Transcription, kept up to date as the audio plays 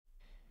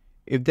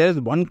If there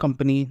is one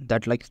company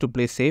that likes to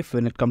play safe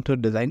when it comes to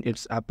design,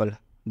 it's Apple.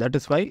 That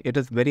is why it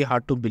is very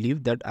hard to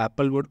believe that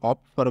Apple would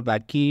opt for a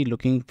wacky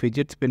looking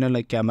fidget spinner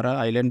like camera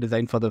island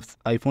design for the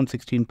iPhone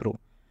 16 Pro.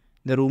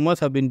 The rumors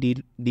have been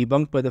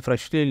debunked by the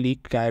freshly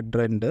leaked CAD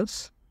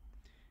renders.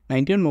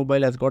 91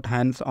 Mobile has got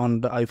hands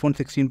on the iPhone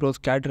 16 Pro's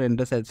CAD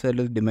renders as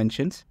well as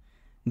dimensions.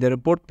 The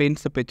report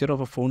paints a picture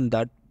of a phone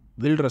that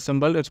will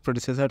resemble its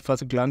predecessor at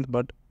first glance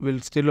but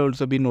will still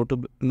also be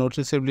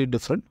noticeably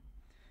different.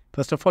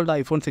 First of all, the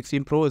iPhone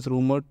 16 Pro is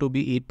rumored to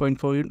be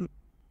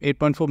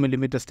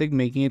 8.4mm thick,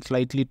 making it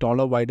slightly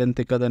taller, wider and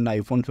thicker than the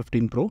iPhone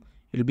 15 Pro.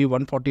 It will be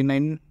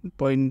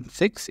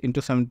 149.6 into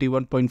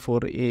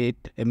 71.48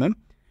 mm,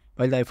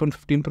 while the iPhone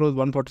 15 Pro is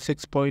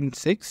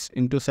 146.6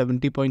 into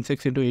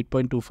 70.6 into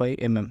 8.25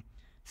 mm.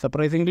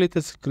 Surprisingly,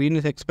 the screen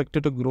is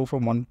expected to grow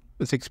from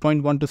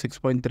 6.1 to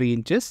 6.3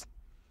 inches.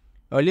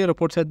 Earlier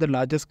reports said the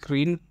larger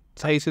screen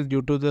size is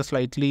due to the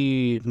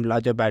slightly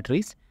larger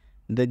batteries.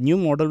 The new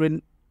model will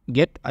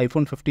get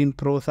iPhone 15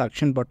 Pro's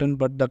action button,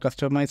 but the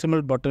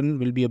customizable button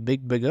will be a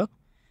bit bigger.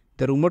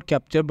 The rumored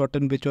capture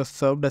button, which was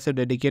served as a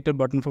dedicated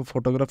button for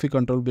photography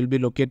control, will be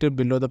located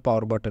below the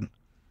power button.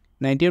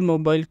 91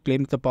 Mobile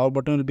claims the power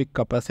button will be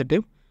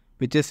capacitive,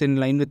 which is in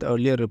line with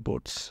earlier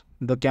reports.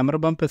 The camera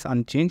bump is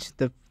unchanged.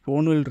 The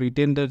phone will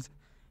retain the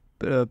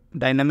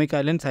dynamic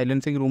island,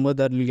 silencing rumor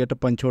that will get a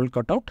punch hole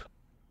cutout.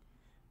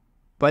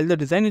 While the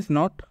design is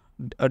not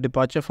a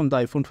departure from the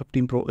iPhone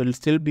 15 Pro, it will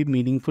still be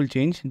meaningful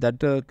change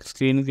that the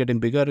screen is getting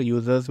bigger.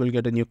 Users will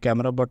get a new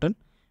camera button,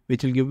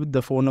 which will give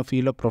the phone a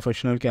feel of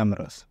professional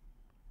cameras.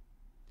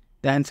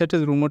 The handset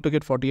is rumored to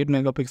get 48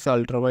 megapixel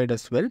ultra wide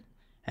as well,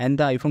 and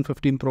the iPhone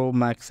 15 Pro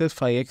Max's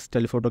 5x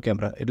telephoto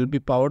camera. It will be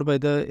powered by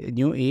the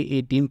new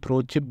A18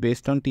 Pro chip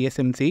based on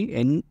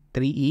TSMC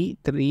N3E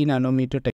 3nm technology.